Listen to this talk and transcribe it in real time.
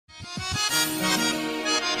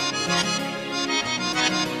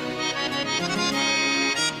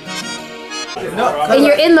And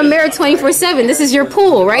you're in the mirror 24/7. This is your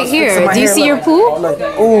pool right here. Do you see your pool?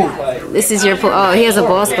 Ooh. This is your pool. Oh, he has a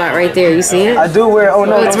ball spot right there. You see it? I do wear. Oh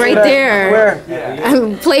no, it's right there.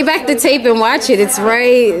 Where? Play back the tape and watch it. It's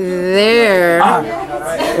right there.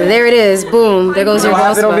 There it is. Boom. There goes your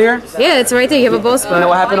ball spot. Over here? Yeah, it's right there. You have a ball spot. You know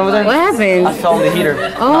what happened over there? What happened? I fell in the heater.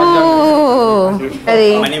 Oh.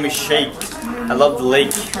 Ready? My name is Sheikh. I love the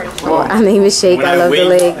lake. Oh, my name is Sheikh. I love the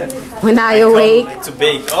lake. When I awake. To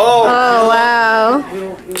bake. Oh. Oh wow.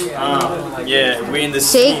 Yeah, we're in the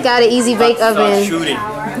Sheikh got an easy bake oven. Shooting.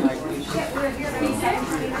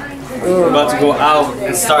 We're about to go out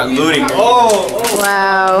and start looting. Oh!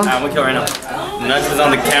 Wow. I'm gonna kill right now. Najma's on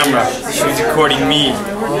the camera. She's recording me.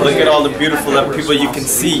 Look at all the beautiful people you can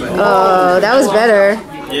see. Oh, that was better.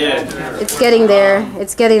 Yeah. It's getting there.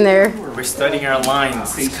 It's getting there. We're studying our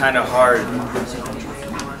lines. It's kind of hard.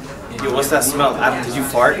 Yo, what's that smell? Adam, did you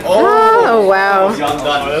fart? Oh, wow.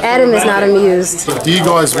 Adam is not amused. Do you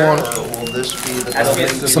guys want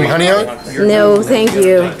some honey out? No, thank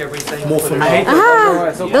you.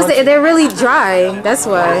 They're really dry. That's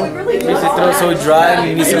why. Makes your throat so dry.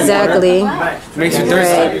 Exactly. Makes you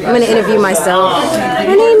thirsty. Right. I'm gonna interview myself.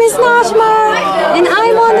 My name is Najma, and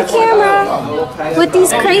I'm on the camera with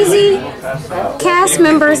these crazy cast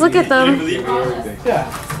members. Look at them.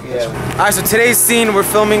 Alright, so today's scene we're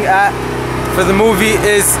filming at for the movie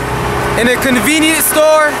is in a convenience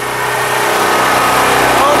store.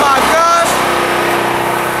 Oh my gosh!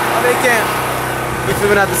 Oh, they can't. We're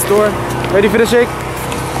filming at the store. Ready for the shake?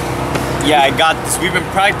 Yeah, I got this. We've been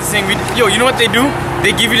practicing. Yo, you know what they do?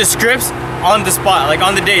 They give you the scripts on the spot, like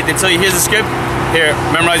on the day. They tell you, here's the script. Here,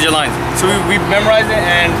 memorize your lines. So we memorized it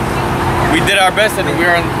and we did our best. And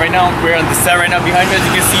we're on right now. We're on the set right now. Behind me, as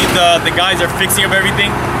you can see, the guys are fixing up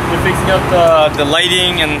everything. They're fixing up the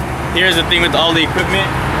lighting, and here's the thing with all the equipment.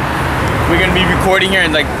 We're gonna be recording here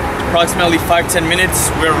in like approximately 5-10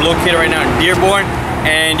 minutes. We're located right now in Dearborn,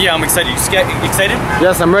 and yeah, I'm excited. You excited?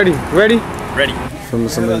 Yes, I'm ready. Ready? Ready. From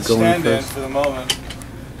somebody going first. For the moment.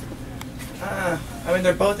 I mean,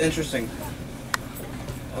 they're both interesting.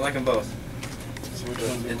 I like them both. So which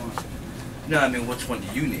one do you want? No, I mean, which one do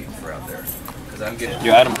you need for out there? Because I'm getting.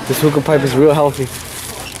 Yo, Adam. This hookah pipe is real healthy.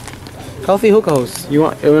 Healthy hookah host. You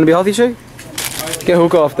want to be healthy, Shay? Get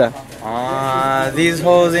hookah off that. These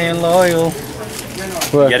hoes ain't loyal.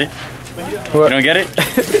 What? Get it? What? You don't get it?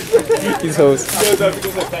 These hoes.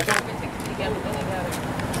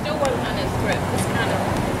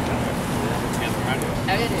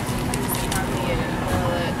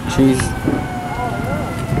 Cheese.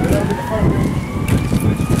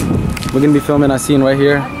 We're gonna be filming our scene right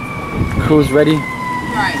here. Crew's ready.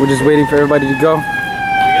 We're just waiting for everybody to go.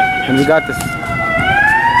 And we got this.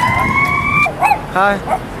 Hi.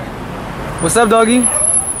 What's up, doggy?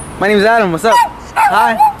 My name's Adam. What's up?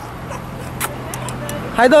 Hi.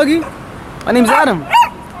 Hi, doggy. My name's Adam.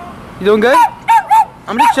 You doing good?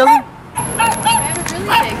 I'm just chilling.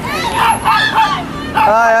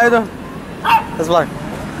 Hi, how you doing? That's black.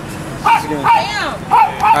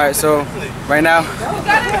 Alright, so right now,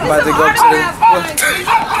 I'm about to go up to the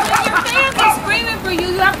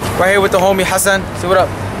right here with the homie Hassan. Say what up.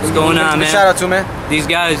 What's going on, man? Shout out to man. These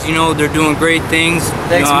guys, you know, they're doing great things.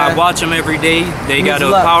 Thanks, you know, man. I watch them every day. They got a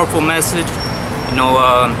powerful message. You know,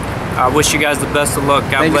 I wish you guys the best of luck.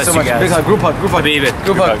 God bless you guys. Big hug, group hug, group hug. Baby.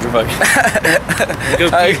 Group hug.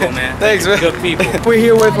 Good people, man. Thanks, man. Good people. We're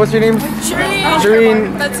here with, what's your name?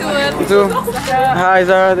 Shireen. Batu. Hi,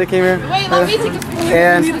 Zara. They came here. Wait, let me take a picture.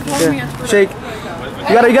 And yeah. Shake.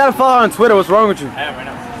 You gotta follow her on Twitter. What's wrong with you?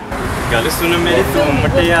 We're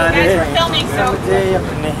filming, so.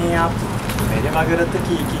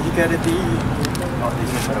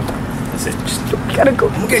 That's it. You gotta go.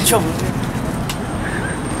 I'm getting in trouble.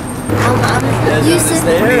 Yusuf.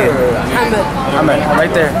 Ahmed,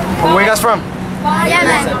 right there. Where you guys from?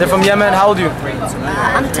 Yemen. They're from Yemen. How old are you?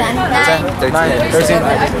 I'm 10. 10, 9, 13,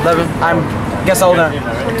 11. Guess how old are you?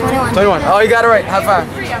 21. Oh, you got it right. High five.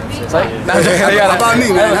 How about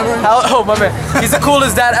me, man? Oh, my man. He's the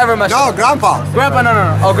coolest dad ever, man. No, grandpa. Grandpa, no.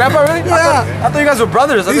 Oh, grandpa, really? Yeah. I thought you guys were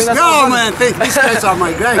brothers. No, man. Thank you. These guys are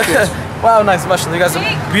my grandkids. Wow, nice, mashallah. You guys are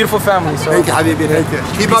a beautiful family. So. Thank you, Habibi. Thank you.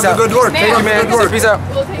 Keep up the good work. Thank you, man. Good work. Peace out.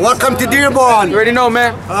 Welcome to Dearborn. You already know,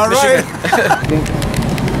 man. All right.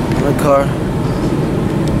 My car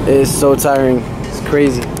is so tiring. It's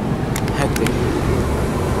crazy. Hectic.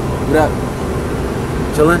 What up?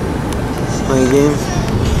 Chilling? Playing games?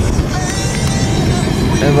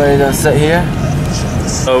 Everybody done set here?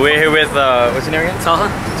 So we're here with, what's your name again? Taha?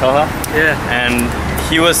 Taha? Yeah. And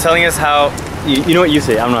he was telling us how, you know what you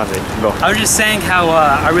say, I'm not saying, go. I was just saying how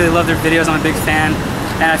I really love their videos. I'm a big fan.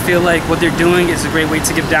 and I feel like what they're doing is a great way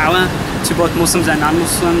to give da'wah to both Muslims and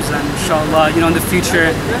non-Muslims, and inshallah, you know, in the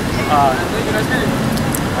future.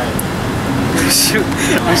 Shoot,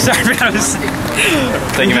 I'm sorry, but I was.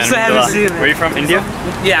 Thank you, man. Where are you from? India?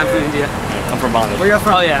 Yeah, I'm from India. I'm from Bangladesh. Where are you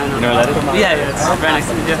from? Oh yeah, I know. You know where that is? Yeah, it's very nice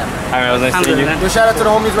to meet you. Alright, it was nice to meet you. Well, shout out to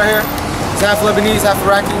the homies right here. It's half Lebanese, half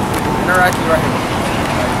Iraqi, and Iraqi right here.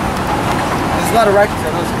 There's a lot of Iraqis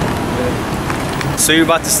I know. So you're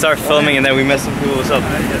about to start filming, and then we met some people. What's up?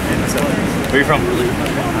 Where are you from?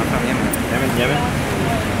 I'm from Yemen. Yemen?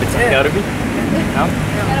 بتحكي عربي؟ نعم.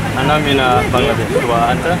 أنا من بنغلاديش.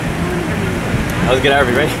 وأنت? That was good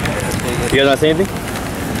Arabic, right? You guys want to say anything?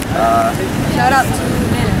 Shout out to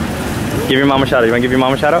Nana. Give your mom a shout out. You want to give your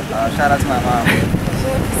mom a shout out? Shout out to my mom.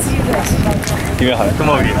 Give me a hug. Come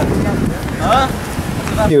over here. Huh?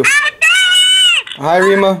 You. Hi,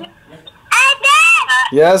 Rima.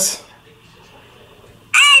 Yes.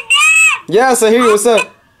 Yes, I hear you. What's up?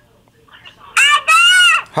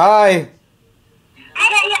 Hi.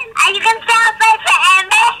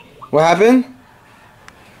 What happened?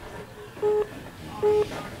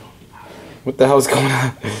 What the hell's going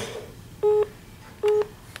on?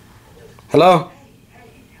 Hello?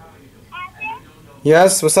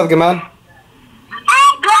 Yes, what's up, Gamal?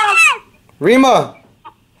 Rima!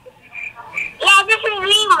 Yeah, this is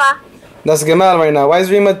Rima. That's Gamal right now. Why is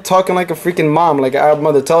Rima talking like a freaking mom, like an Arab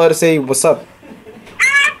mother? Tell her to say what's up.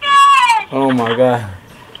 Oh my god.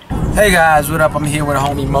 Hey guys, what up? I'm here with a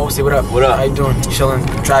homie Mo. Say what up. What up? How you doing? Chilling,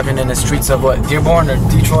 driving in the streets of what? Dearborn or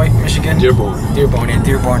Detroit, Michigan? Dearborn. Dearborn, yeah,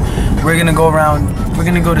 Dearborn. We're gonna go around. We're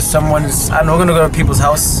gonna go to someone's. I don't know. We're gonna go to people's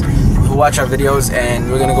house who watch our videos, and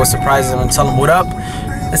we're gonna go surprise them and tell them what up.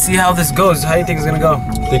 Let's see how this goes. How do you think it's gonna go?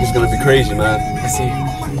 I think it's gonna be crazy, man. Let's see.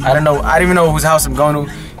 I don't know. I don't even know whose house I'm going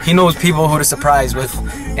to. He knows people who to surprise with,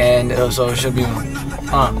 and so it should be.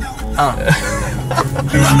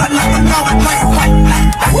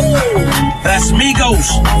 That's Migos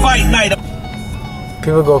fight night.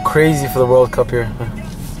 People go crazy for the World Cup here.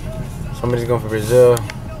 Somebody's going for Brazil.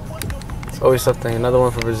 It's always something. Another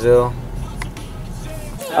one for Brazil.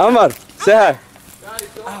 Amar, say hi.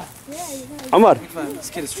 Amar. This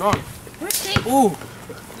kid is strong. Where's Shake? Ooh.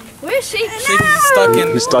 Where's Shake? Shake is stuck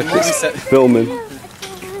in. He's stuck filming.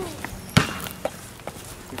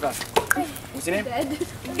 What's your name?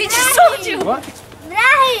 He just told you. What?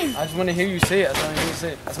 Ibrahim. I just want to hear you say it. That's all I hear you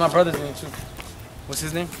say it. That's my brother's name too. What's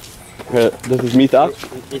his name? This is Mita.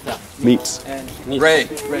 Meats. Ray.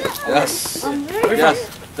 Yes. Yes.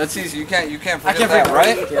 That's easy. You can't forget that,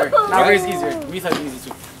 right? Now Ray's easier. Mita's easy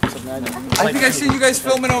too. I think I seen you guys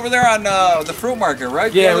filming over there on the fruit market,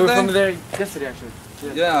 right? Yeah, we were filming there yesterday actually.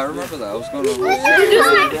 Yeah, I remember that. I was going to.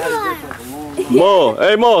 Mo,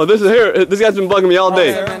 hey Mo, this is here. This guy's been bugging me all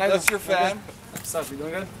day. Oh, man, that's your fan. What's up? You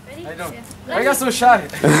doing good? How you doing? I got so shy. I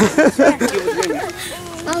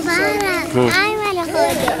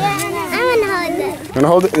wanna hold it. You wanna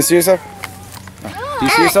hold it? You see yourself? Do you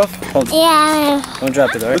see yourself? Hold it. Yeah. Don't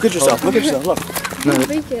drop it, alright? Look at yourself. Look at yourself. Look. No,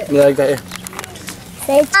 yeah, like that, yeah.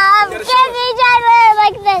 Give each other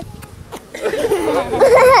like this.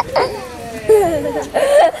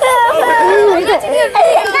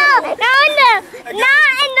 Not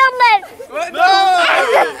in the lip. No,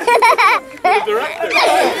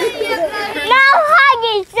 hug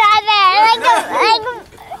each other.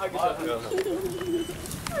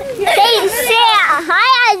 Say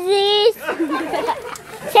hi, Aziz.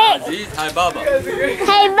 Aziz, hi, Baba.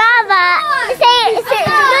 Hey, Baba.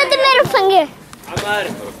 Do the middle finger.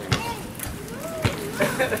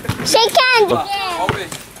 Shake hands.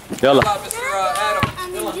 Yalla. Mr. Adam.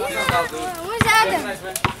 Where's Adam?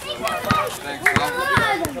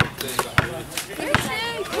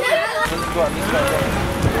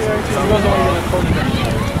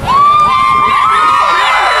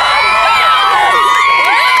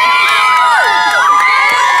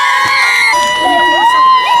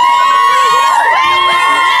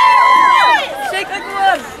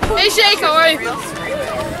 Hey Shake, how are you?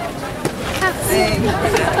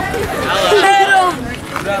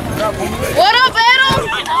 What up, Adam?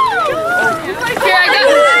 Here, I got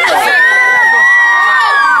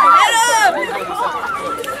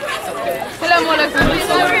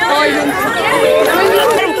How are you?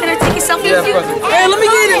 Can I take a selfie with you? Hey, let me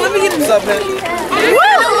get it. What's up, man?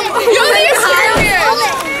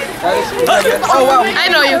 Oh, wow. I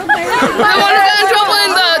know you. The one who got in trouble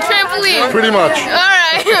in the trampoline. Pretty much.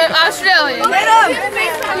 Alright, Australian.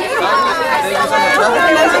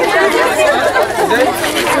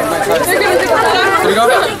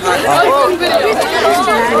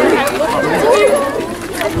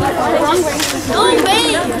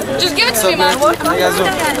 Just give it to me, man. How you guys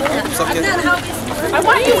doing? What's up, kid?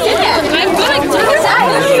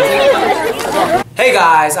 Hey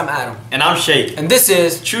guys, I'm Adam. And I'm Sheikh. And this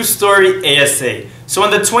is True Story ASA. So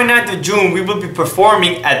on the 29th of June, we will be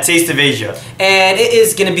performing at Taste of Asia. And it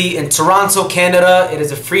is going to be in Toronto, Canada. It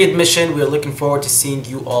is a free admission. We are looking forward to seeing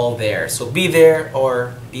you all there. So be there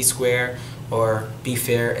or be square or be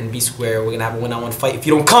fair and be square. We're going to have a one-on-one fight. If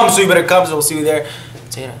you don't come, so you better come. So we'll see you there.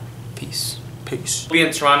 Tana, peace. Peace. We'll be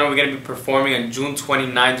in Toronto. We're going to be performing on June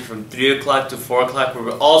 29th from 3 o'clock to 4 o'clock.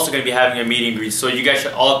 We're also going to be having a meet and greet. So you guys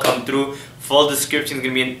should all come through. Full description is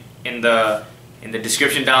going to be in the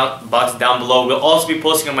description box down below. We'll also be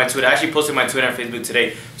posting on my Twitter. I actually posted my Twitter and Facebook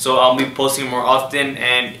today. So I'll be posting more often.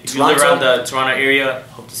 And if you live around the Toronto area,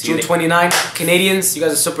 hope to see you June 29, Canadians. You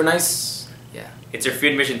guys are super nice. Yeah. It's a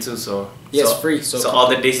free admission too, so. Yeah, it's free. So all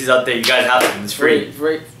the Desis out there, you guys have it. It's free.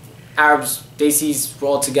 Free. Arabs, Desis, we're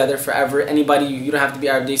all together forever. Anybody, you don't have to be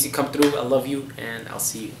Arab Desi, come through. I love you and I'll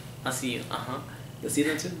see you. I'll see you. You'll see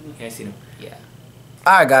them too? Yeah, I see them. Yeah.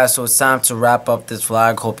 Alright guys, so it's time to wrap up this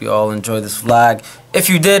vlog. Hope you all enjoyed this vlog. If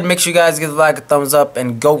you did, make sure you guys give the vlog a thumbs up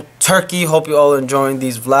and go Turkey. Hope you all enjoying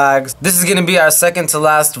these vlogs. This is going to be our second to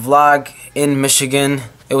last vlog in Michigan.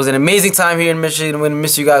 It was an amazing time here in Michigan. We're going to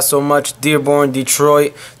miss you guys so much. Dearborn,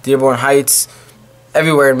 Detroit, Dearborn Heights,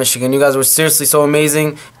 everywhere in Michigan. You guys were seriously so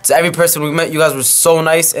amazing. To every person we met, you guys were so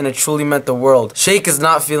nice and it truly meant the world. Sheikh is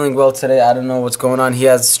not feeling well today. I don't know what's going on. He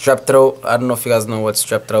has strep throat. I don't know if you guys know what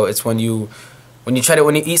strep throat. It's when you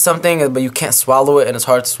eat something but you can't swallow it and it's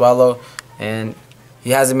hard to swallow, and he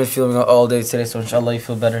hasn't been feeling well all day today, so inshallah you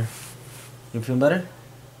feel better. You feel better?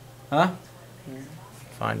 Huh?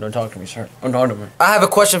 Fine, don't talk to me, sir. Don't talk to me. I have a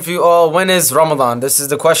question for you all. When is Ramadan? This is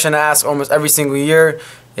the question I ask almost every single year.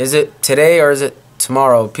 Is it today or is it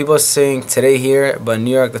tomorrow? People are saying today here, but in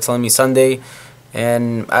New York they're telling me Sunday,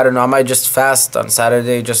 and I don't know, I might just fast on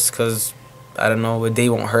Saturday just because, I don't know, a day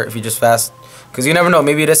won't hurt if you just fast. Because you never know,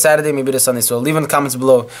 maybe it is Saturday, maybe it is Sunday. So leave in the comments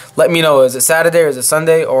below. Let me know, is it Saturday or is it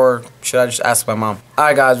Sunday? Or should I just ask my mom?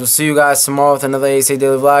 Alright guys, we'll see you guys tomorrow with another ASA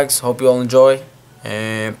Daily Vlogs. Hope you all enjoy.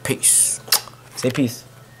 And peace. Say peace.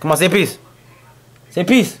 Come on, say peace. Say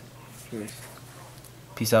peace.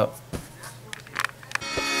 Peace out.